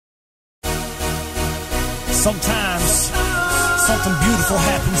Sometimes something beautiful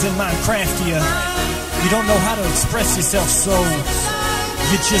happens in Minecraftia. You don't know how to express yourself, so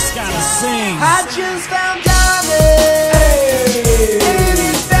you just gotta sing. I just found diamonds, and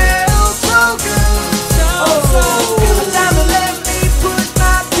it felt so good. A diamond let me put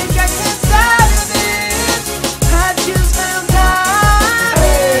my pickaxe inside of it. I just found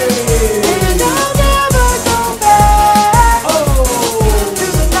diamonds, and I'll never go back. To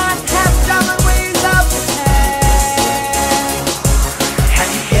the not half diamond ways of attack. Have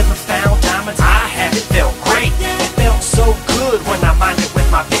you ever found diamonds? I have. It felt great. It felt so good when I mined it with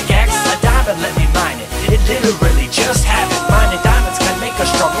my pickaxe. A diamond let me mine it. It literally just happened. Mining diamonds can make a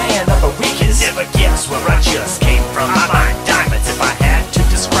strong man of a weakest. Never guess where I just came from. I mined diamonds. If I had to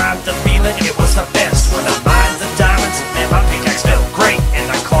describe the feeling, it was the best. When I mined the diamonds, man, my pickaxe felt great.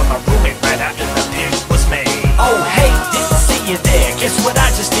 And I called my roommate right after the pick was made. Oh hey, didn't see you there. Guess what I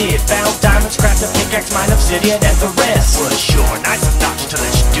just did? Found diamonds, craft a pickaxe, mine obsidian, and the rest was sure nice of Notch to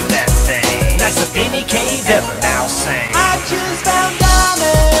let you do that thing. Nice of any cave ever. Now sing.